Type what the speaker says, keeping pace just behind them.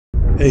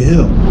Hey,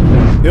 Hill.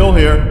 Hill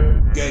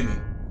here.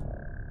 Gaming.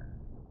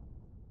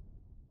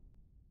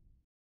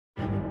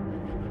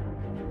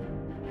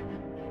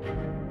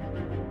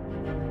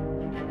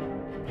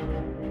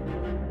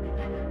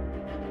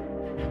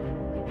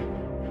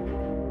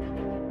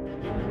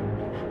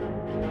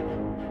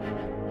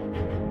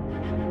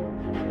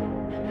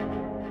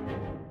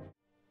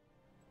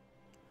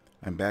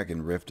 I'm back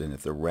in Riften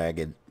at the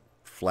Ragged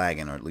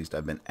Flagon, or at least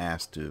I've been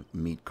asked to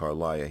meet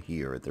Scarla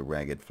here at the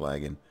Ragged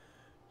Flagon.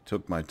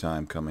 Took my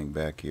time coming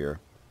back here.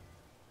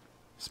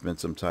 Spent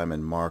some time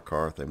in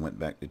Markarth. I went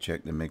back to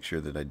check to make sure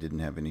that I didn't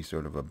have any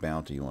sort of a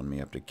bounty on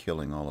me after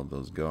killing all of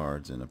those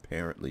guards, and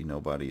apparently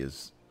nobody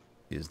is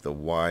the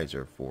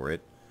wiser for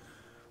it.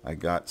 I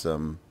got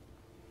some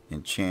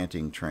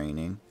enchanting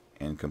training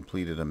and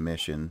completed a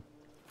mission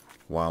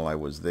while I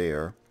was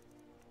there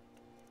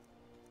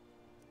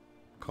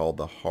called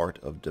the Heart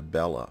of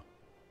Dibella.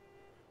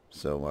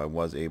 So I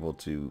was able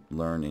to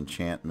learn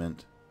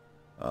enchantment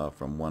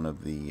from one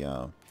of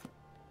the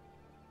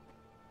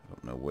I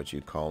don't know what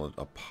you call it,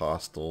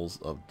 apostles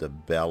of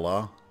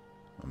Dibella.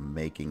 I'm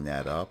making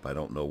that up. I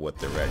don't know what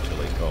they're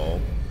actually called.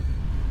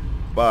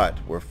 But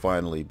we're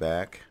finally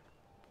back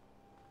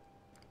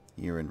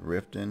here in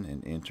Riften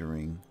and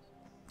entering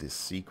the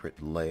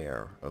secret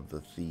lair of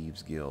the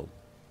Thieves Guild.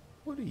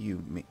 What do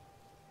you mean?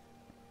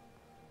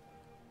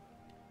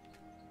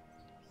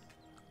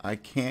 I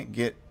can't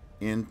get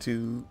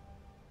into...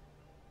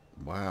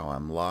 Wow,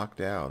 I'm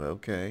locked out.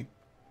 Okay.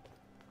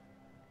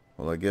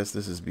 Well, I guess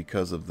this is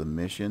because of the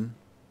mission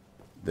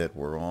that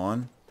we're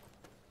on.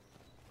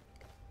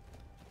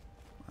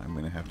 I'm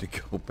going to have to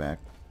go back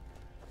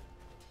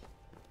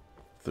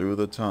through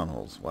the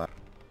tunnels. Wow.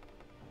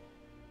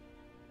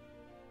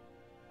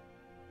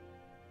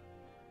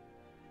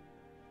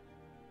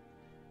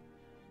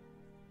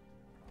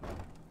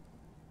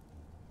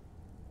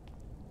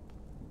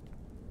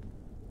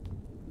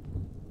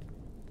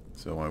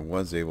 So I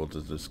was able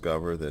to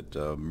discover that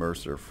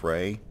Mercer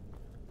Frey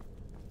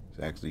is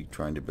actually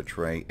trying to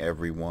betray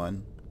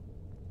everyone,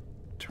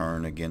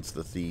 turn against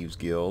the Thieves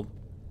Guild,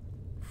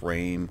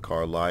 frame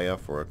Scarla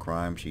for a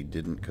crime she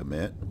didn't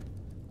commit.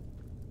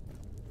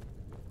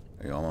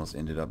 I almost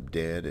ended up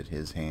dead at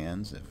his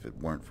hands. If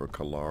it weren't for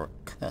Scarla,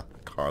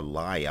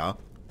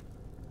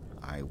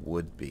 I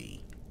would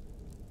be.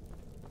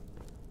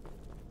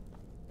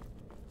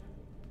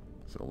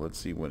 So let's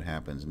see what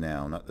happens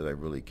now. Not that I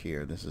really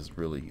care. This is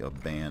really a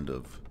band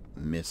of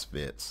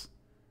misfits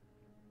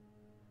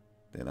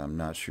that I'm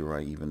not sure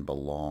I even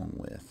belong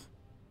with.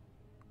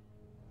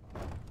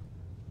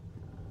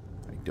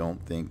 I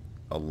don't think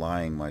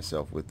allying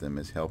myself with them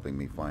is helping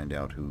me find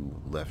out who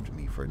left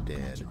me for dead.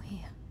 Glad you're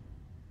here.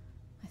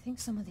 I think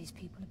some of these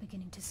people are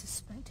beginning to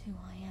suspect who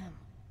I am.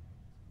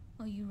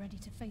 Are you ready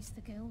to face the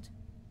guild?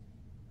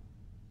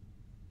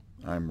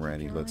 I'm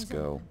ready. Keep your Let's eyes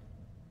go. open.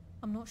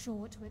 I'm not sure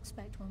what to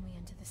expect when we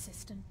enter the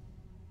system.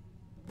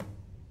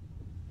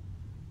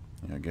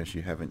 I guess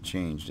you haven't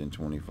changed in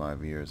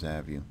 25 years,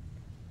 have you?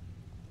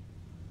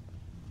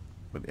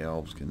 But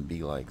elves can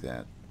be like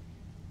that,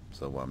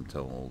 so I'm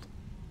told.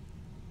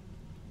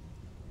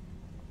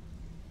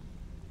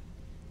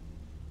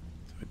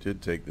 So I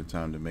did take the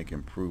time to make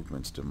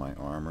improvements to my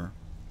armor.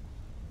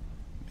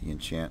 The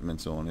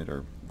enchantments on it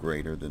are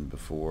greater than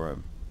before.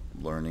 I'm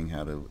learning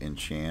how to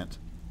enchant.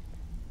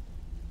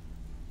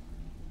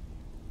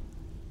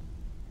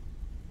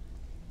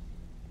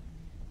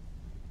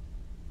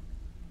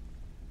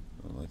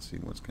 Let's see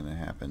what's going to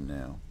happen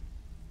now.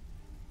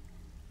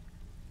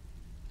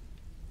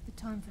 The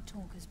time for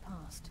talk has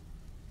passed.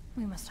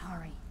 We must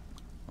hurry.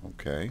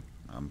 Okay,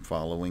 I'm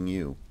following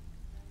you.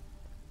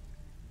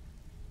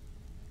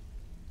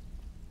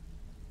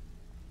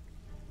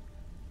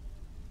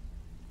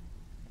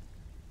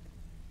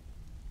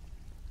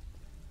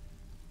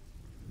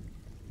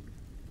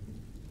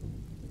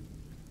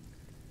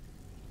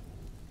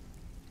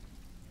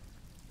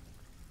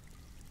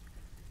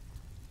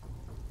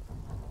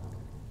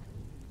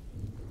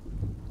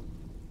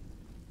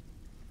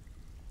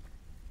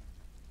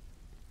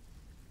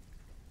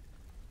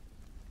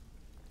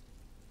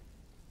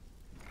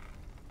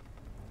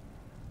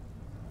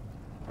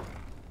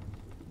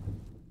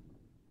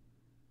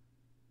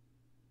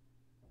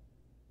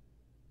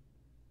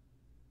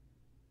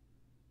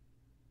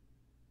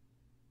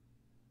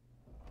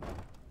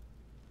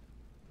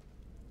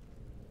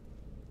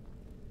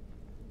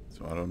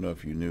 So I don't know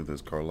if you knew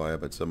this, Scarla,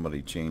 but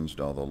somebody changed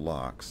all the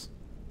locks.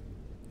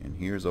 And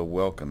here's a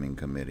welcoming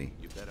committee.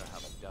 You better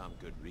have a damn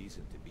good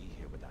reason to be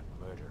here with that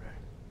murderer.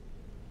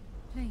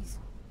 Please,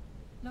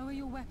 lower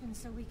your weapons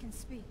so we can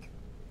speak.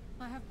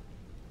 I have...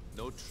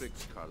 No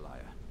tricks, Scarla,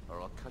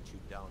 or I'll cut you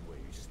down where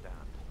you stand.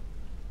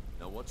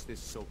 Now what's this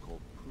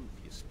so-called proof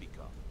you speak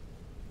of?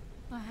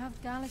 I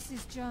have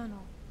Gallus's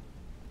journal.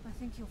 I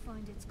think you'll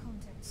find its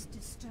contents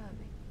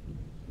disturbing.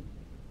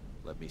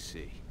 Let me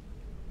see.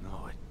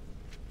 No, it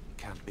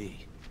can't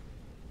be.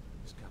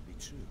 This can't be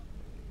true.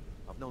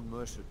 I've known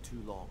Mercer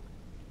too long.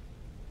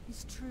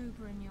 It's true,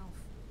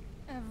 Brynjolf.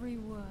 Every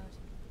word.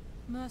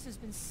 Mercer's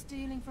been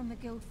stealing from the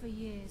guild for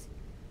years,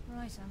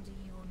 Right under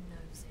your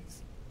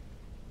noses.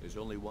 There's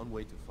only one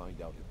way to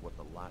find out if what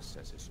the last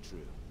says is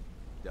true.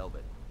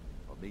 Delvin,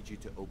 I'll need you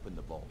to open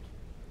the vault.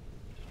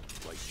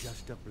 Wait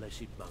just a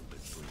blessed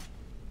moment, Frey.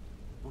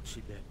 What's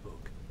in that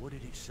book? What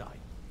did it say?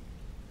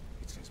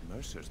 It says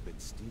Mercer's been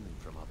stealing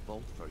from our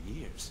vault for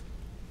years.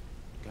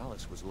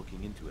 Gallus was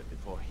looking into it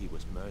before he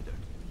was murdered.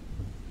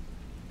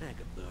 How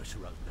can Mercer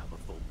open up a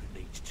vault that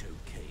needs 2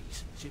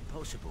 keys? Is it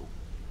possible?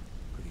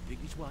 Could he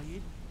pick his way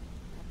in?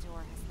 That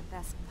door has the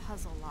best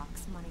puzzle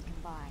locks money can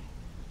buy.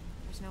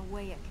 There's no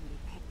way it can be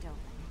picked open.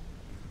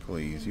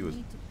 Please, he was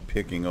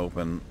picking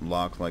open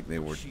locks like they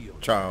were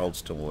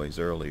child's toys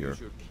earlier.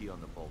 Use your key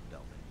on the vault,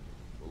 Delvin.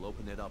 We'll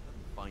open it up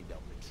and find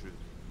out the truth.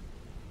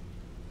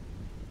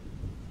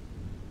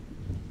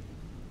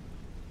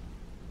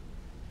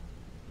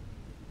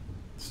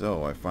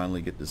 So, I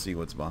finally get to see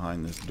what's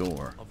behind this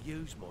door. I've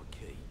used my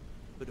key,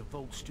 but the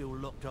vault's still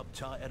locked up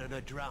tighter than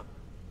a drum.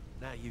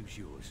 Now use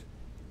yours.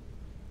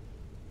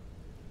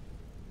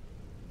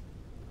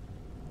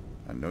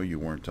 I know you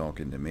weren't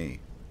talking to me.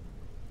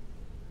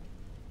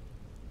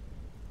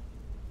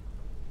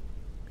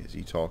 Is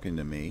he talking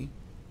to me?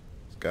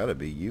 It's gotta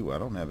be you. I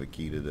don't have a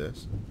key to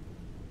this.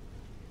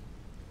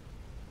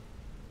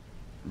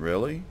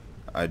 Really?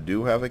 I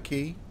do have a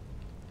key?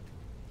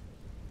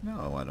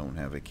 No, I don't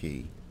have a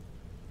key.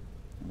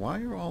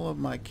 Why are all of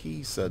my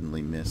keys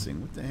suddenly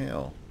missing? What the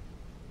hell?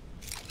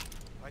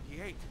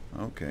 98.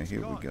 Okay,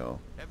 here we go.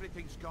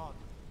 Everything's gone.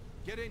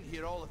 Get in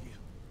here, all of you.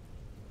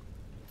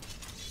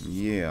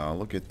 Yeah,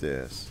 look at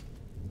this.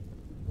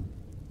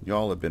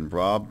 Y'all have been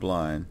robbed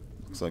blind.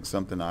 Looks like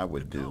something I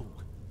would do.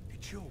 Gold.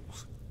 It's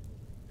yours.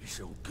 It's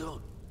all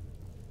gone.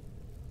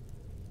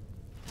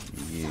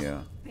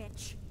 Yeah.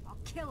 Bitch, I'll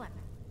kill him.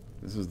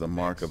 This is the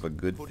mark of a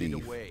good Put thief.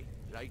 it away,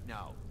 right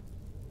now.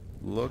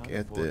 Look Can't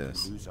at afford to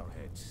this. lose our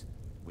heads.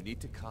 We need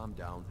to calm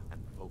down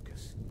and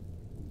focus.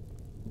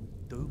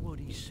 Do what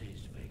he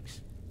says,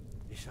 Vex.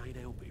 This ain't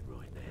helping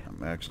right now.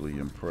 I'm actually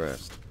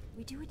impressed.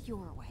 We do it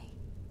your way.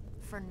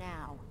 For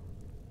now.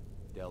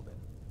 Delvin,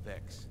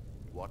 Vex,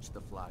 watch the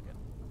flagon.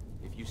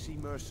 If you see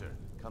Mercer,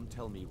 come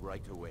tell me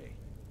right away.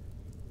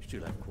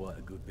 Still have quite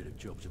a good bit of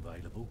jobs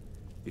available,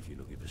 if you're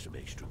looking for some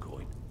extra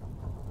coin.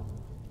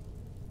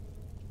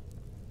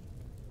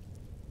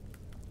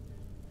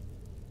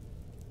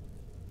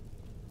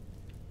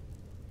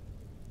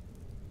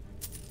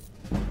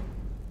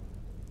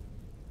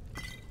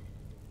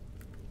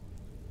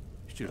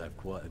 Still have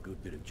quite a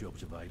good bit of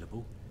jobs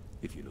available,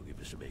 if you're looking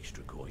for some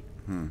extra coin.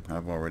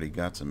 I've already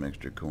got some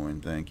extra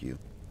coin, thank you.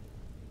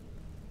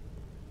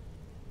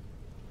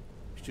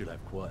 Still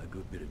have quite a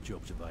good bit of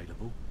jobs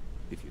available,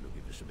 if you're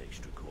looking for some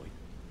extra coin.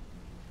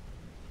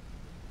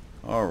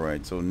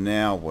 Alright, so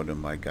now what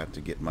am I got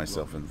to get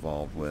myself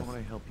involved with? Before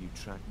I help you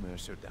track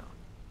Mercer down,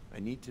 I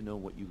need to know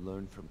what you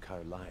learned from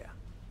Carlia.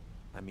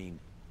 I mean,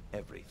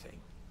 everything.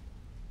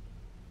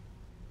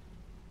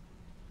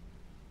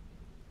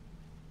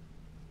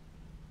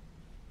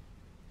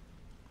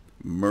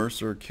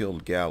 Mercer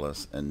killed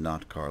Gallus and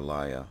not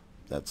Carlia.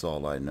 That's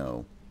all I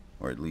know.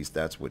 Or at least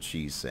that's what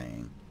she's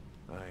saying.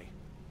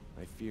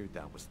 I feared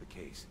that was the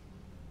case.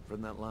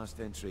 From that last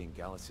entry in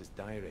Gallus's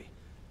diary,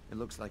 it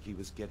looks like he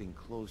was getting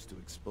close to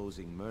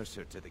exposing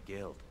Mercer to the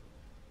guild.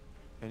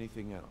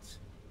 Anything else?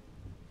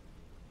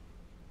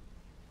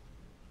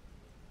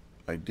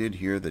 I did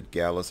hear that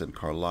Gallus and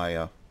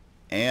Carlia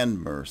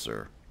and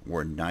Mercer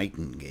were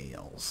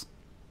nightingales.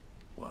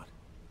 What?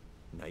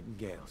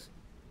 Nightingales?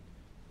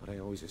 But I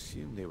always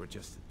assumed they were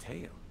just a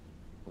tale.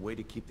 A way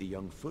to keep the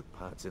young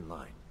footpads in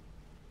line.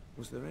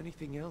 Was there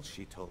anything else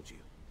she told you?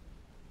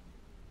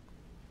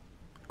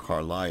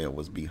 Carlia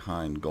was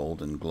behind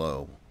Golden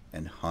Glow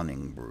and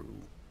Hunting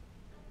Brew.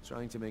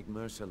 Trying to make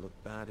Mercer look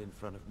bad in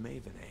front of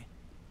Maven, eh?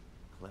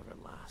 Clever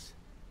lass.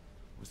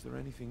 Was there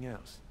anything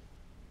else?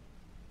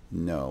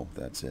 No,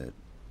 that's it.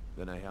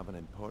 Then I have an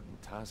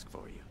important task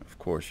for you. Of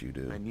course you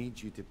do. I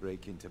need you to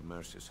break into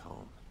Mercer's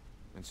home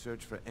and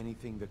search for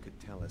anything that could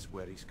tell us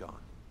where he's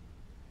gone.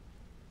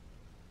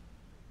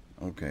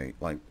 Okay,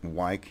 like,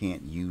 why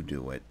can't you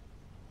do it?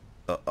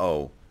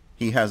 Oh,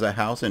 he has a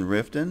house in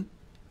Riften?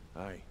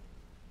 Aye.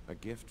 A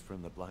gift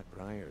from the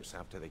Blackbriars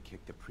after they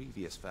kicked the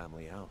previous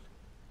family out.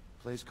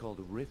 A place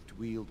called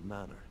Riftweald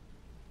Manor.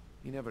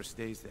 He never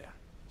stays there,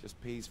 just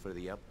pays for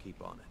the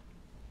upkeep on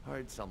it.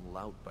 Hired some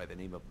lout by the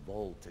name of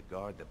Vold to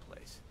guard the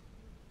place.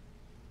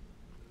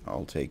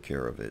 I'll take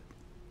care of it.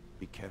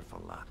 Be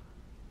careful, lad.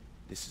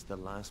 This is the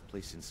last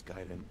place in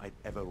Skyrim I'd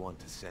ever want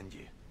to send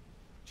you.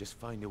 Just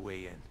find a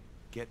way in,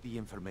 get the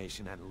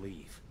information and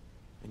leave.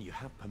 And you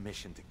have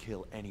permission to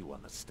kill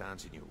anyone that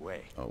stands in your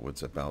way. Oh,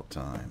 it's about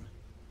time.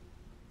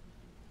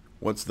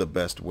 What's the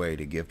best way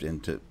to get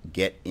into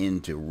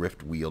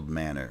Riftweald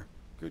Manor?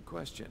 Good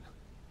question.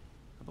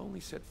 I've only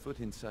set foot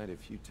inside a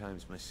few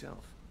times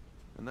myself,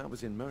 and that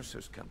was in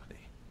Mercer's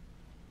company.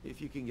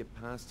 If you can get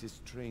past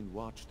his trained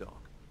watchdog,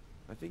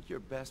 I think your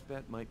best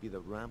bet might be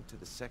the ramp to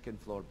the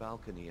second-floor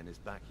balcony in his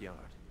backyard.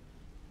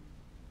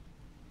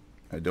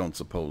 I don't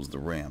suppose the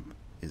ramp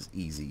is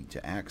easy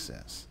to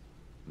access.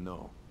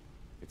 No.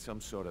 It's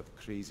some sort of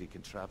crazy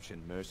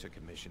contraption Mercer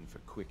commissioned for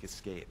quick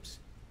escapes.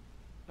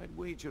 I'd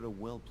wager a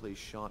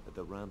well-placed shot at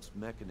the ramp's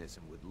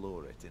mechanism would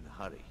lower it in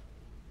a hurry.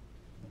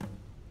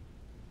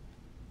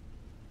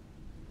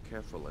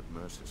 Careful at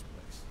Mercer's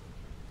place.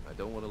 I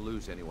don't want to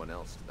lose anyone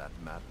else to that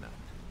madman.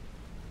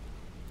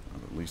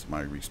 Well, at least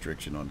my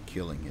restriction on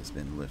killing has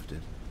been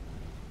lifted.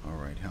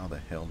 Alright, how the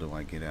hell do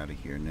I get out of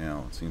here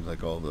now? It seems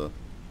like all the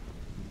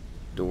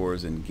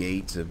doors and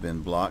gates have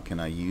been blocked. Can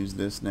I use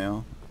this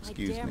now?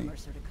 Excuse I dare me.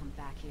 Mercer to come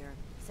back here.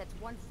 Sets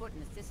one foot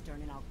in the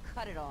cistern and I'll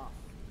cut it off.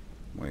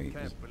 Wait.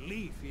 Can't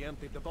believe he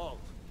emptied the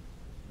vault.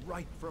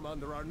 Right from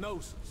under our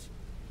noses.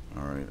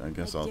 Alright, I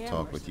guess I'll dare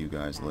talk with Mercer you to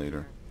come guys back later.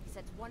 here.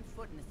 Sets one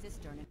foot in the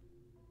cistern and...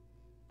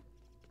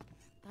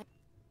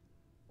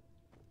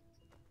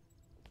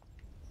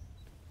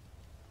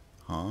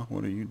 Huh?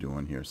 What are you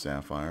doing here,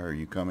 Sapphire? Are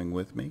you coming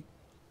with me?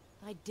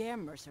 I dare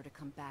Mercer to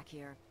come back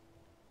here.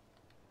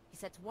 He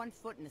sets one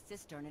foot in the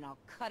cistern and I'll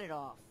cut it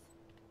off.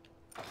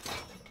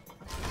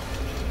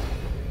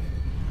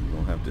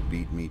 You'll have to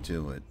beat me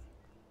to it.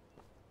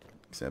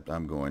 Except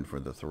I'm going for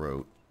the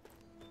throat.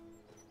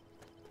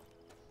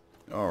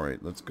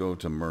 Alright, let's go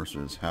to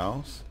Mercer's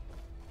house.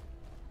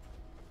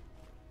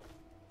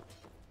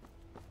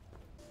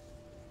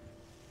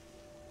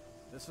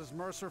 This is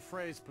Mercer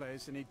Frey's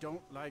place, and he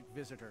don't like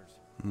visitors.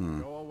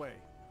 Go away.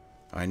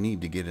 I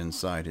need to get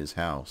inside his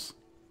house.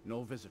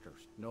 No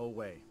visitors. No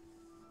way.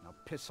 Now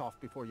piss off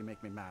before you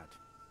make me mad.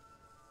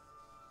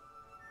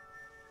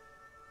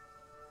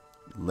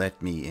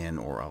 Let me in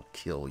or I'll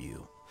kill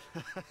you.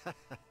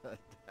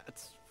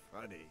 That's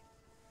funny.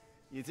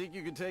 You think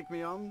you can take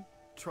me on?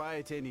 Try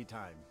it any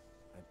time.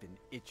 I've been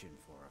itching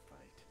for a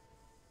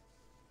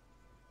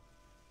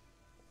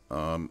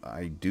fight.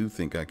 I do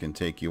think I can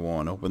take you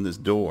on. Open this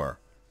door.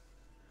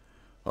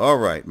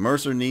 Alright,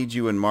 Mercer needs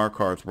you in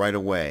Markarth right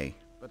away.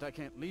 But I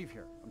can't leave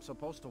here. I'm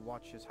supposed to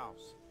watch his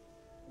house.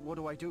 What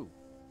do I do?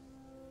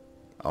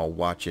 I'll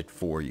watch it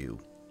for you.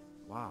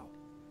 Wow.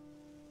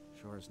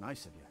 Sure is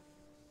nice of you.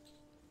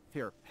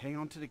 Here, hang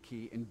on to the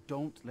key and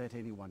don't let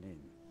anyone in.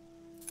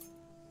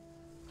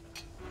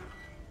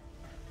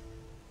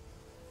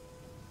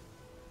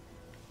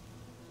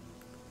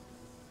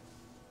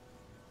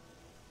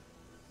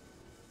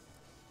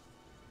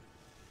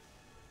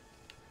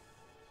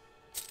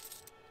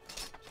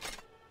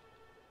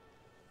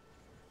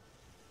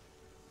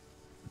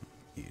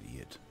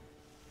 Idiot.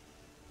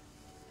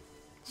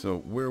 So,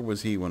 where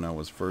was he when I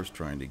was first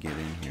trying to get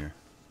in here?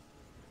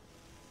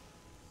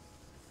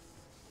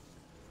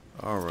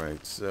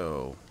 Alright,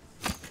 so...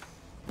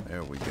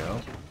 there we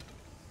go.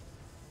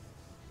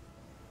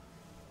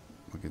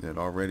 Look at that,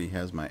 already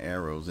has my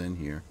arrows in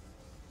here.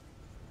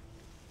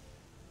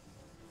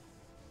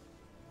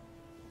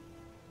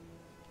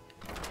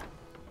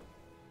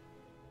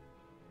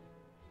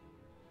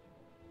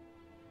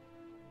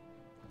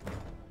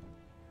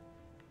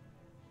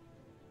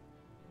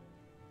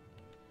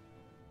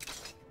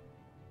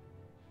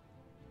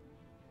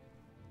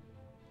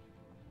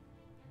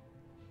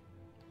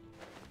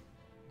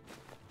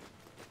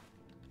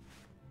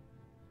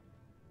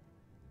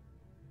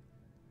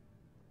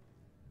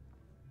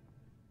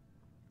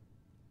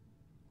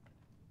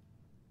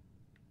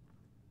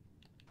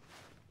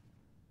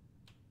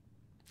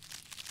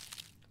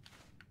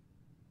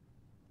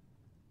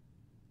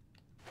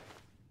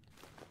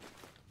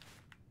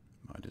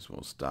 Might as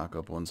well stock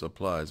up on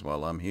supplies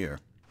while I'm here.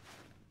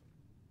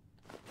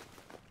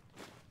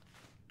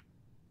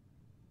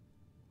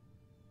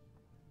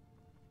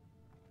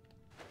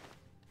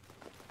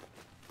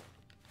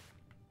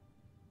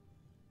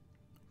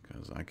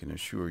 Because I can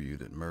assure you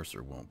that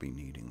Mercer won't be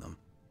needing them.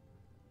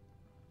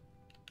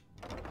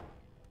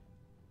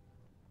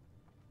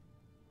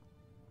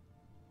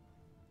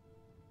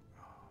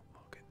 Oh,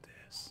 look at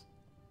this.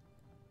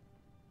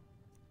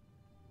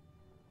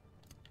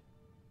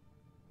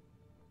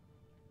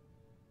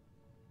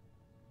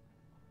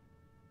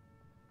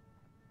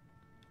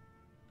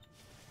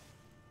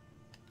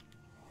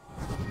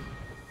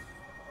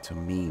 To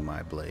me,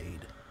 my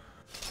blade.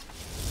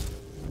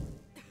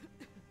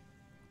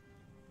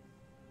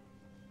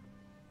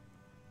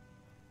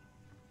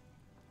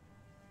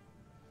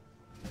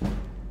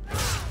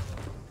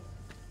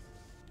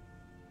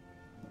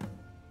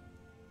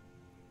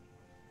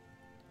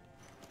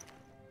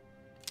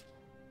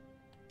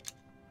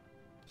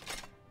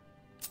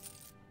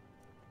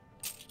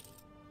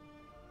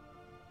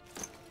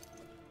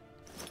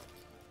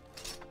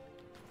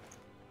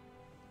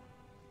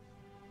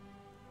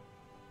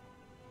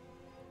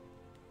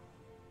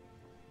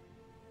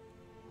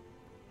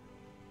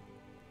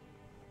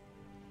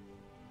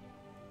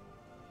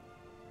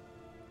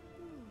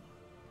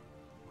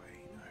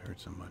 I heard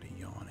somebody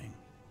yawning.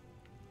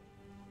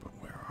 But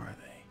where are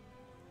they?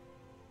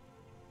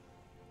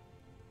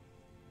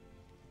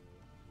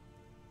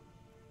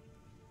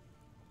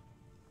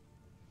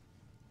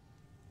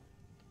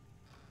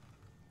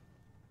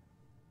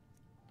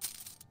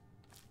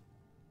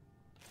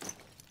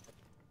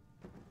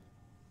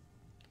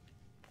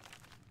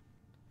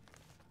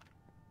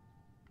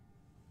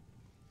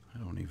 I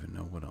don't even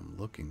know what I'm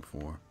looking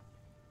for.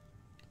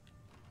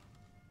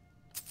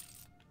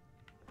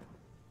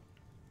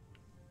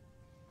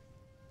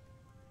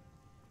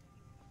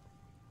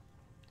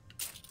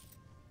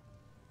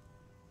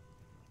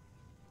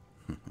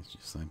 It's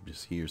just, I'm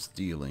just here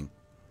stealing.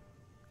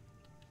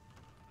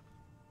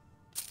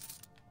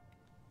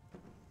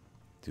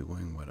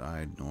 Doing what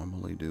I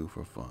normally do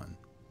for fun.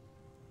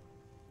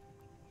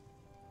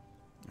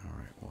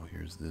 Alright, well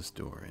here's this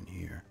door in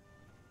here.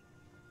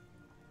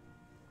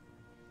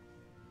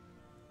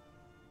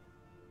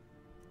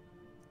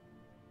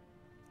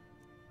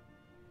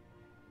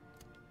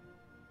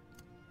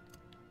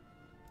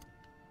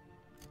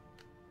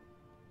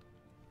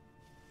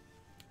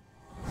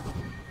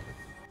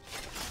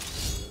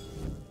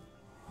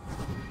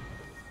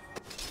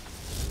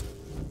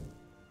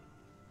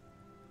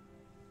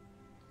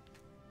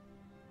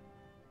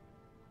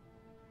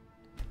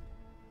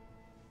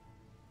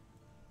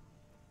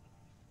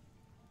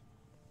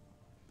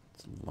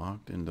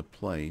 Locked into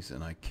place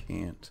and I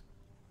can't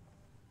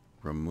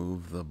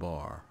remove the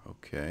bar.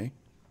 Okay.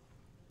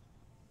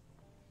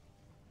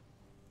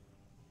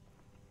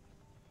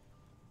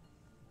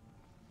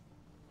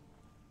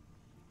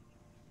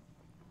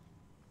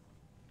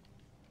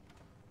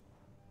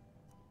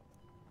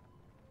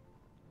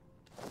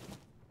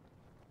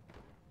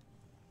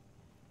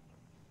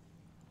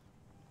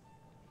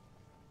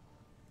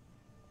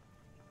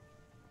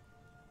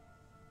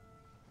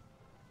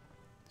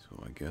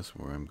 So I guess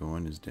where I'm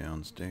going is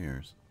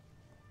downstairs.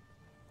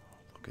 Oh,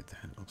 look at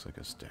that. It looks like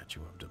a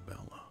statue of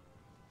Debella.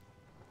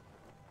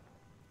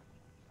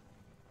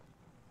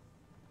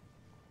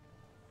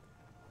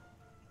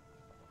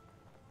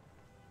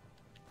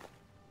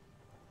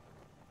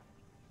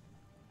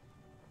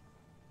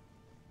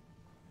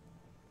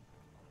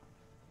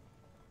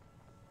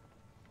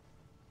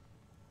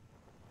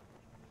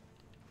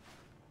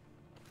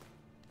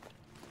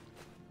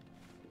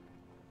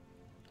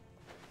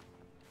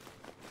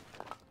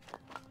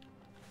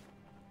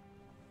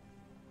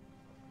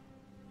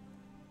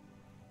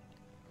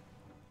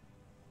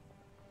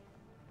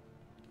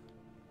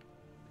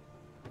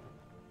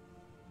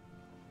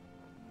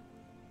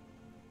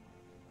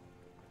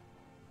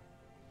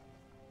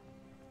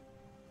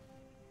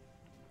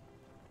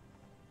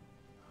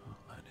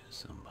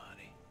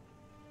 Somebody.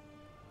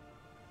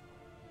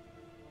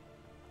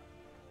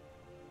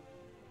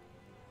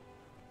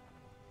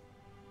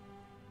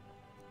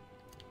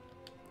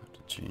 Have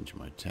to change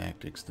my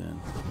tactics then.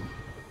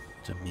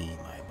 To me,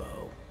 my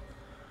bow.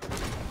 Let's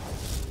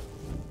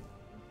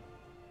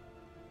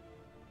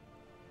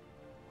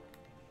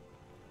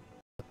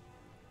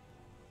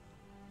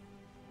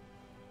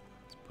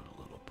put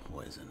a little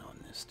poison on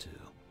this too.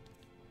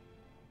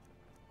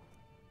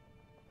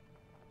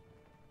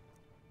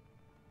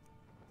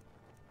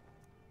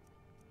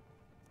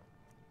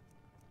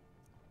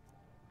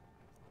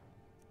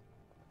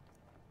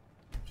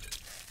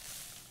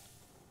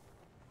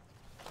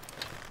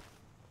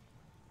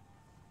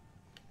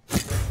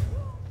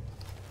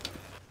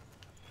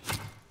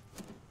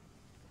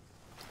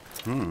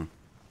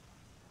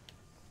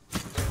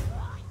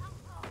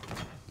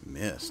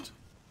 Missed,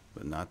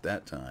 but not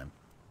that time.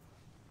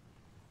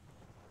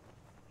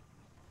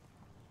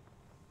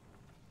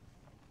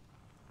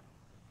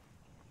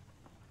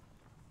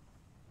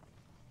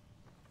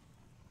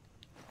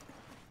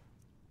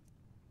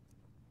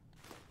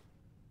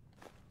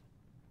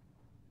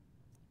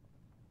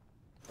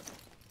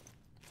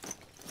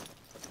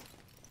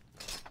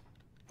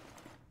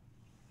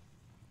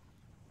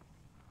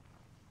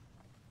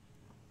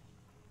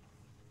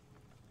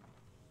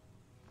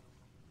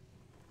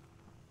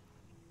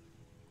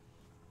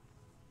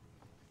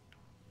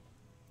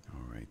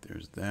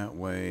 There's that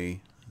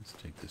way. Let's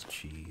take this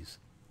cheese.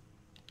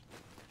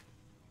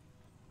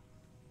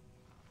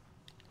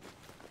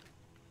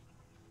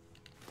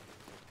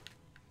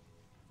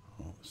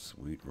 Oh,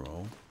 sweet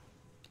roll.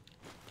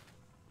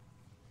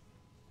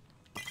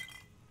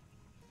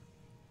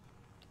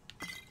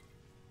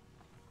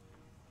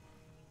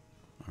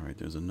 Alright,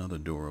 there's another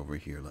door over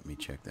here. Let me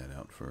check that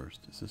out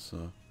first. Is this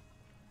a...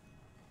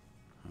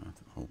 I'm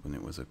hoping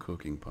it was a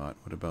cooking pot.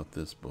 What about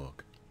this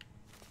book?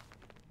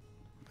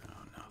 No,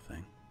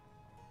 nothing.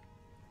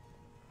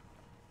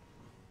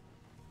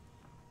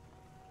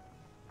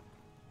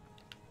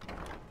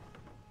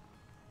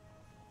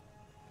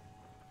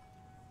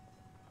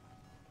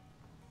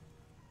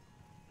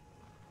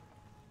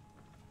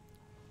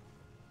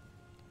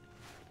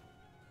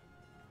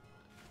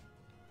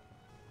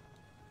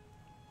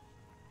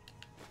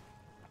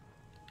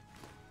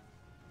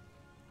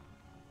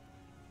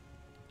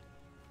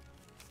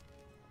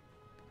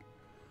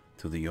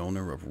 To the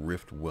owner of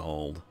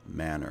Riftweld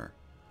Manor.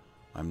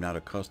 I'm not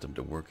accustomed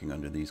to working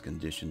under these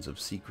conditions of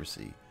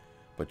secrecy,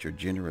 but your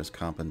generous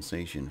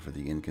compensation for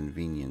the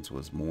inconvenience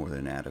was more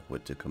than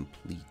adequate to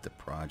complete the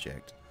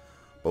project.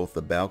 Both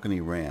the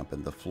balcony ramp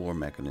and the floor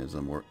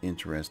mechanism were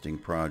interesting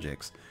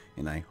projects,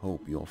 and I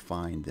hope you'll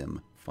find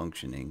them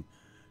functioning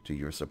to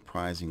your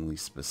surprisingly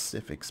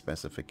specific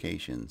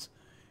specifications.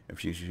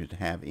 If you should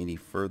have any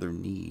further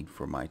need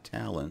for my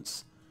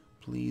talents,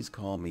 please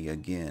call me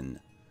again.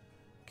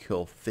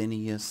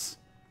 Kilphinius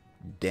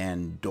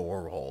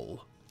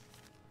Dandorol.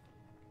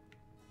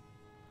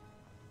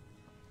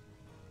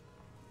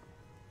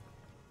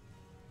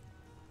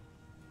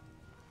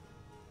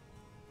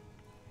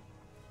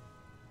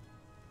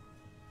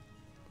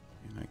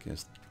 And I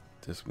guess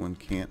this one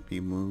can't be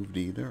moved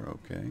either,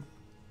 okay.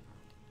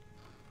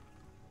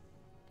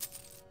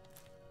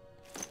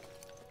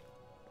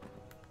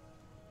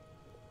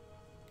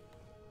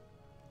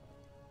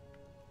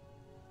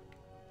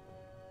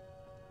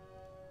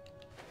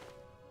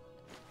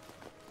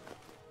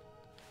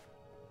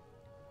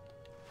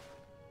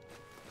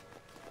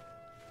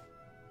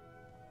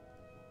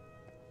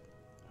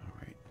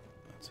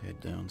 Head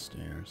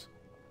downstairs.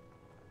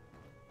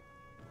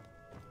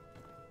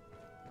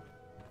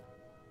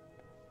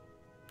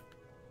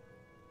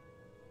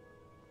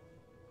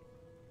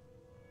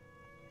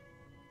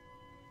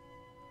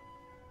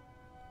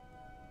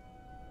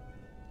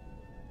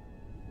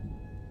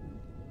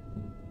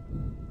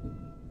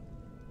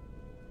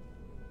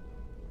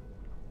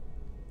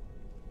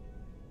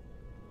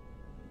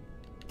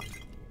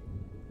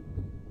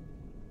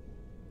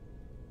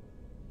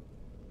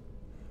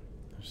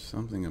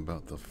 Something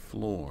about the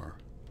floor.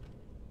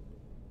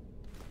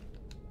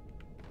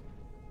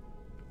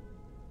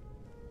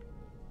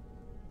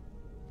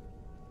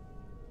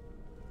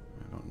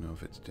 I don't know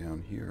if it's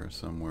down here or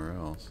somewhere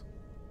else.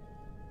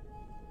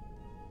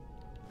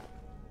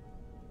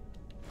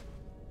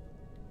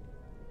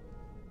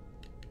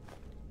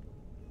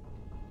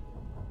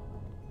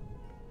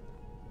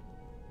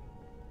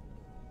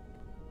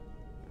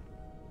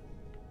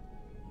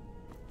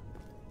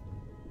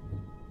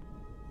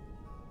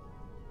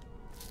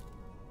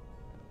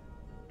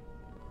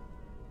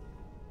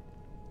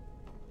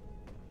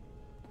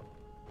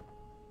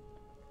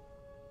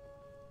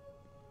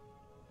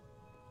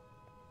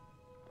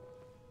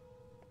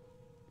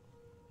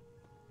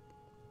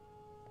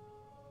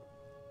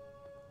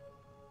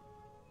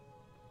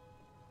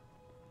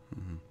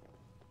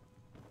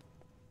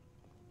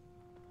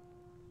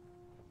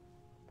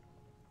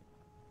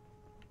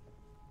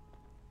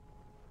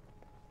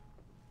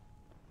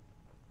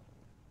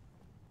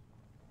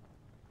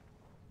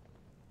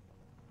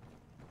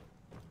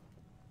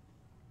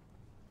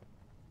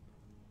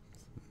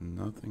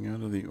 Nothing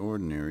out of the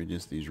ordinary,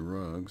 just these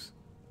rugs.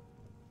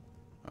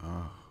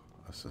 Ah,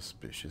 a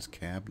suspicious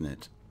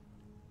cabinet.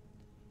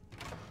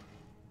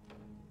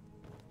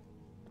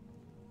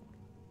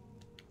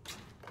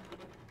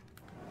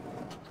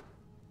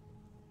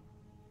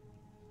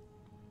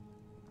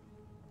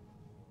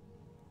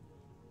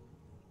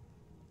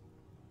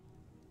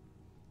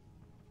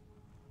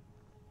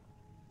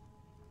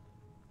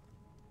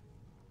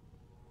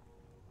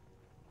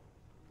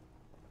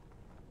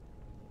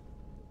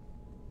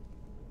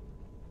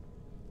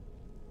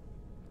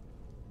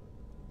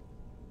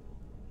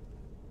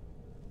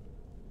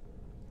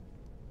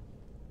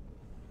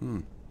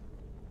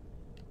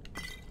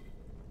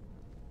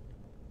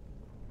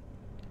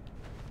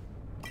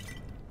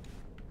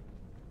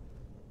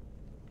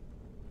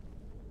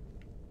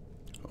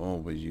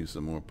 Always use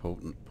some more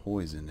potent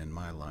poison in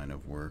my line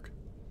of work.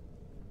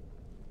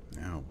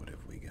 Now what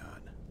have we got?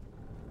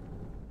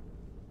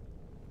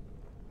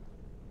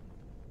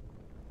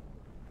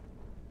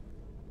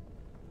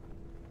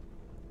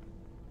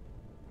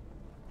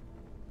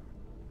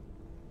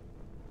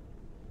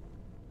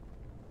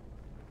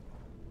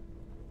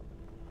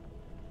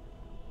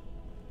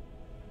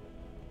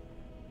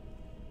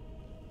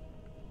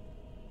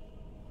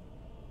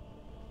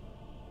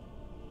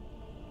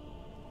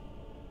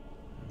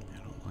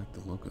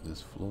 The look of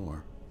this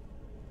floor.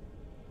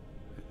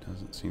 It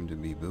doesn't seem to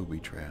be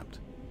booby-trapped.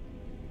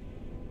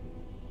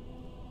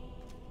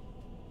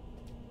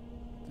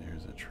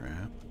 There's a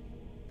trap.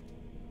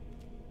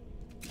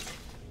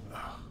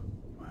 Oh,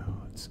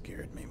 wow, it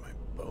scared me, my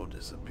bow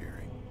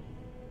disappearing.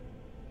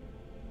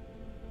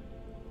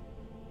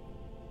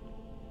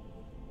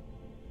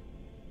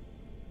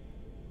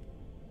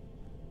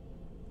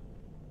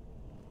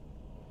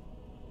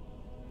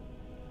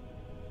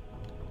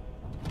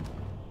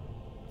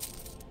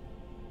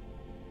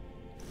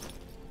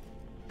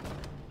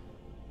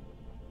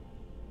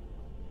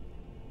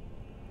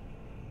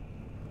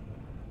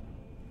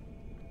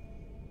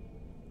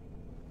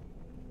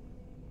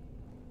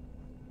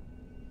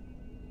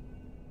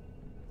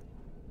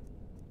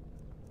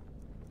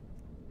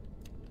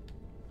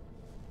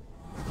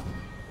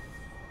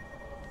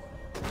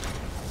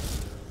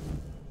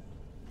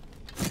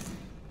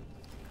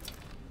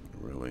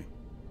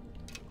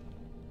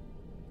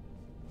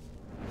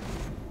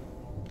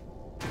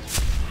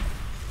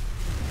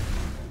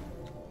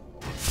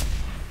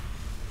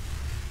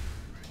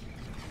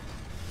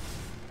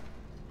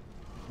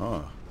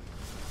 Huh.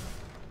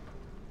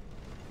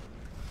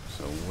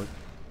 So what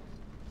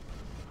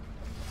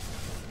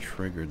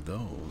triggered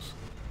those?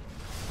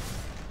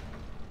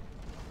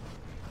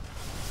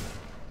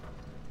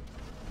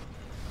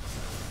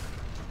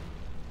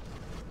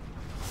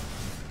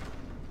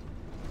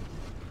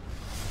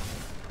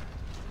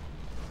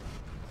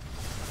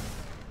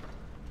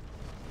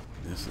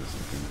 This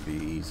isn't going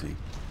to be easy.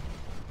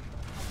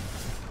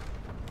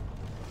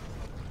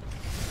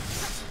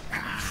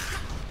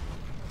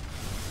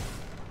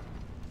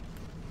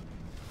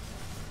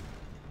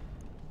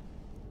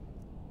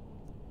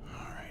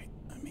 Alright,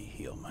 let me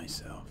heal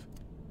myself.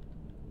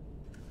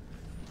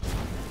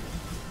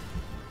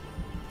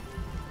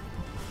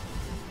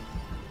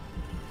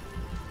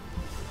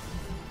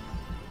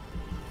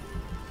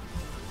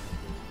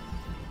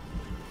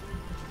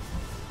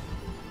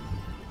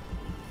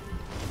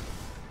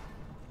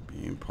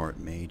 Part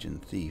mage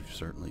and thief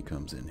certainly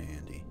comes in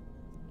handy.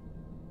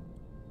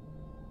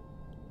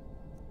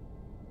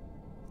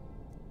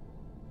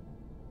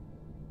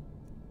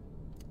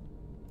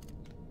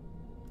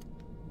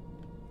 I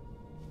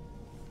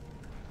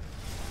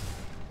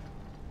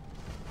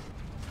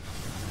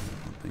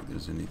don't think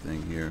there's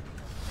anything here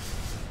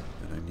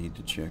that I need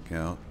to check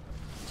out.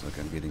 Looks like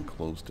I'm getting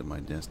close to my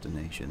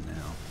destination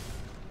now.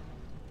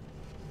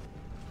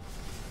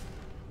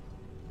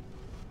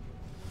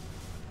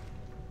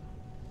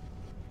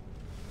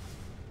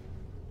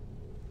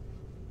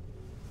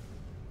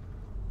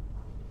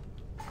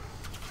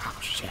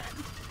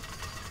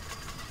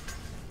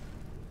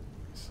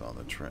 Saw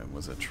the trap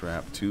was a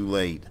trap too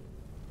late.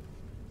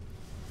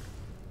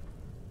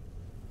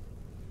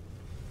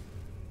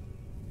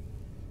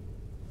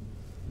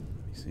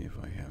 Let me see if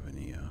I have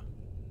any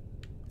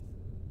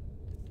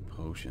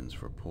potions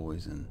for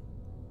poison.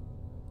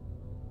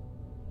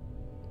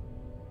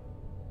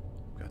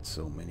 I've got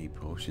so many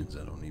potions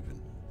I don't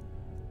even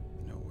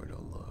know where to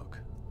look.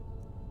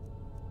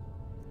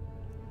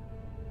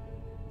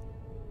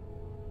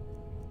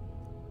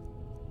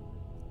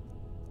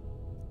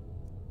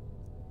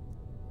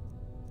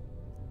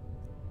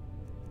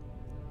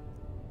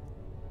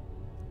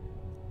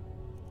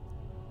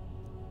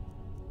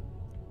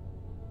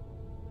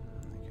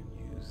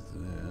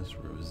 This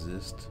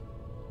resist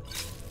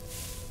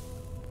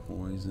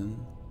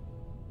poison.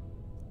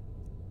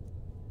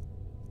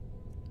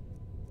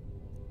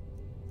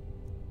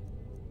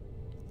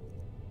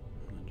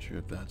 I'm not sure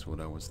if that's what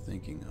I was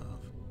thinking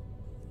of.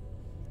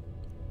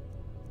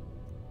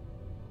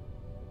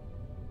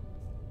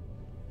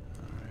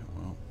 Alright,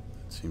 well,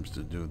 that seems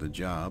to do the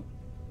job.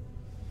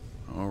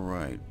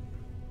 Alright.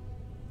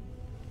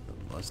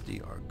 The Lusty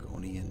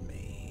Argonian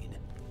Maid.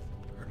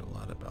 Heard a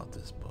lot about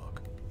this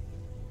book.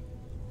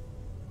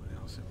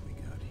 Have we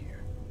got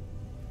here?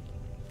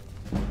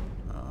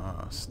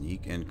 Ah,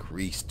 sneak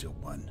increased to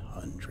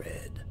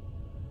 100.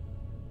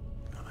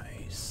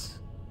 Nice.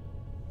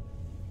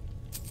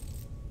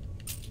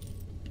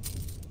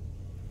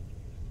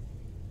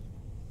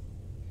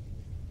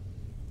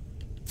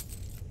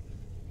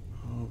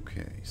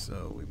 Okay,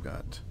 so we've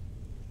got...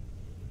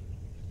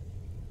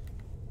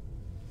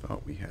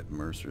 Thought we had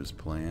Mercer's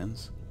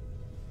plans.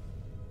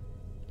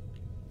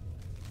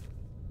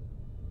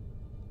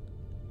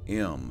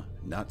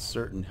 Not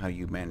certain how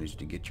you managed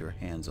to get your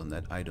hands on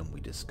that item we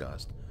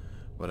discussed,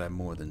 but I'm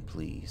more than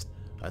pleased.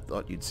 I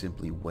thought you'd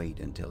simply wait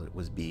until it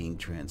was being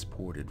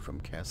transported from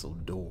Castle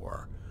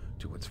Door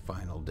to its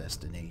final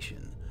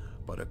destination,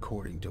 but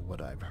according to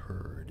what I've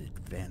heard,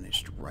 it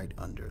vanished right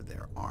under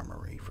their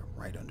armory,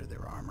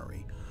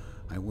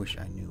 I wish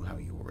I knew how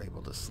you were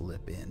able to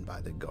slip in by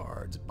the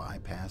guards,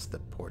 bypass the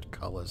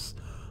portcullis,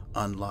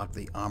 unlock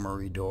the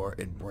armory door,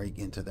 and break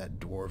into that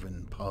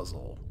dwarven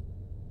puzzle.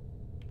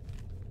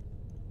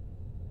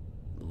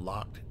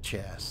 Locked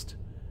chest.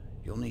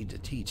 You'll need to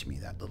teach me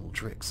that little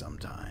trick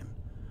sometime.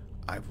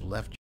 I've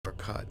left your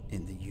cut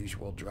in the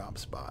usual drop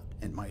spot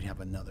and might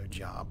have another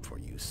job for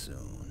you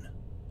soon.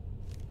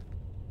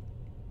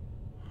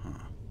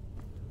 Huh.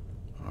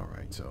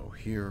 Alright, so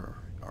here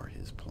are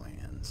his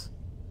plans.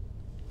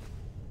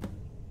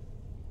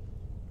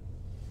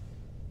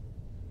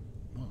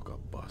 Look, a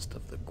bust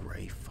of the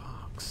Gray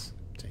Fox.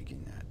 I'm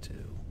taking that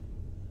too.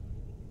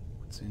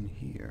 What's in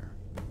here?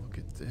 Look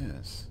at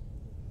this.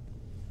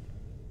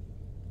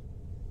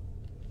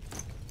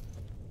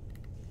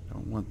 I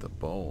don't want the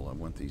bowl, I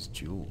want these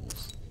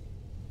jewels.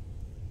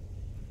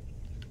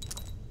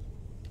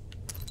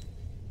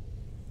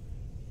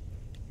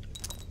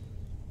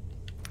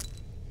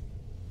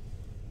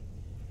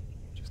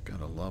 Just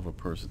gotta love a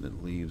person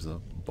that leaves a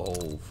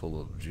bowl full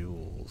of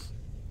jewels.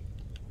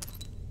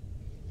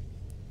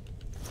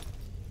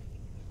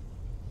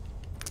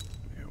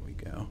 There we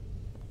go.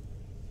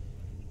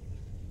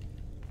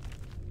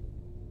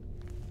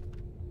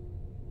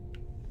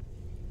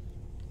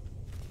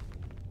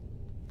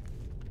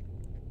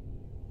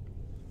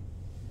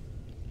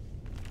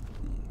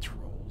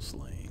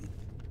 Slaying.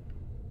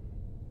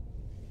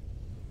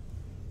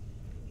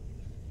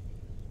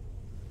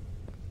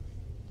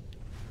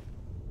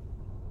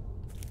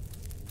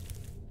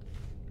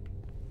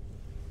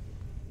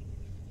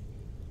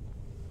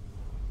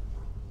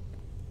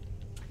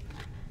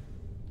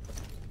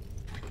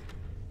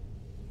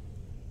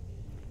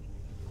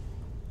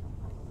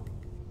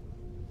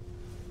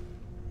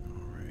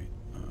 All right,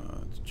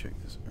 let's check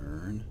this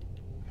urn.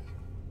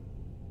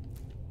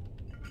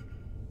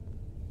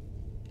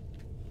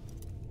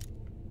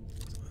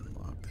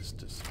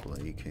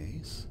 Display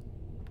case.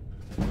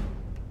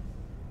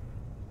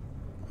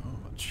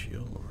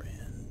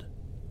 Chillrend.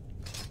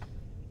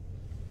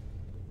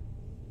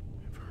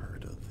 I've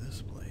heard of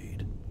this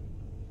blade.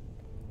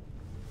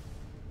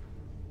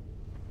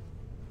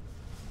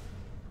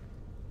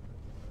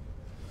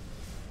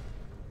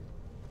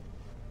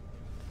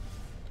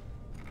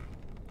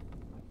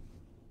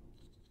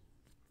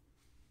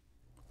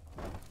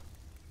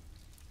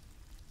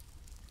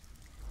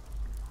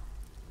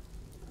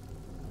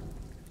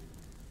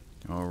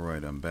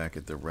 Alright, I'm back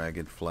at the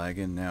Ragged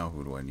Flagon. Now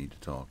who do I need to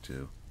talk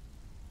to?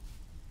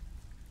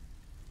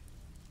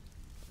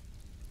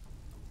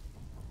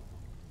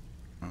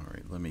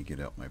 Alright, let me get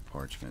out my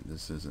parchment.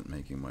 This isn't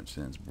making much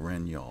sense.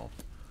 Brynjolf.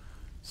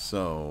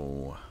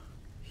 So,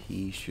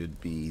 he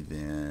should be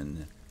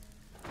then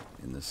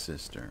in the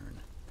cistern.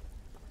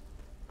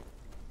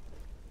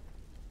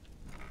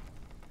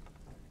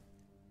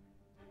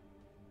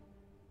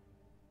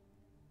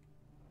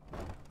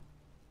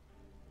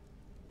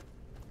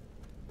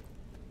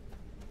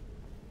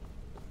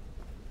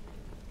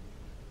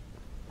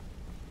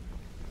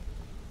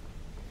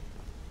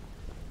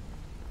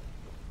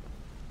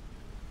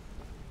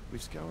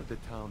 We've scoured the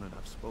town and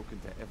I've spoken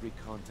to every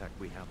contact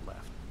we have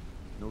left.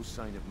 No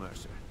sign of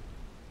Mercer.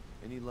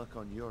 Any luck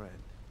on your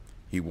end?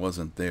 He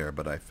wasn't there,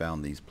 but I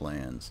found these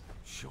plans.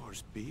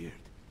 Shore's beard.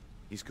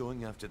 He's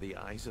going after the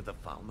eyes of the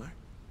Falmer?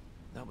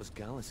 That was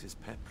Gallus's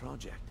pet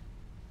project.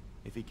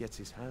 If he gets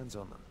his hands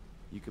on them,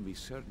 you can be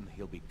certain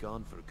he'll be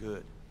gone for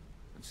good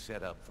and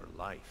set up for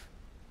life.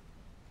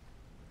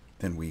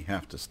 Then we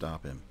have to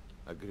stop him.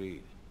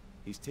 Agreed.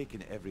 He's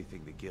taken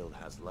everything the guild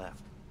has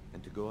left,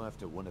 and to go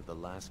after one of the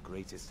last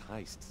greatest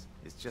heists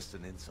is just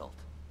an insult.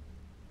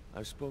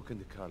 I've spoken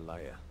to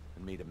Carlia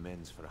and made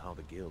amends for how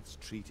the guilds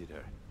treated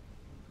her.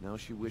 Now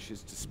she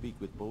wishes to speak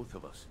with both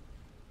of us.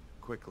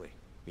 Quickly,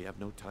 we have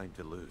no time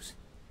to lose.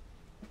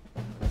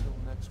 Until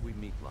next we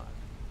meet,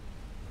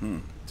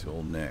 lad.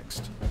 Till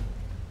next.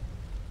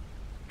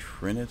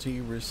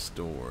 Trinity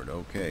restored.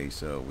 Okay,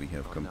 so we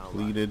have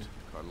completed...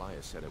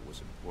 Carlia said it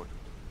was important.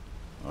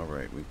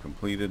 Alright, we've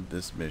completed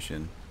this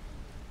mission.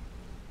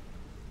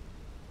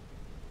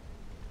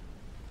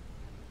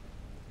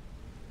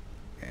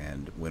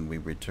 And when we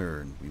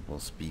return, we will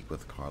speak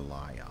with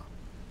Carlia.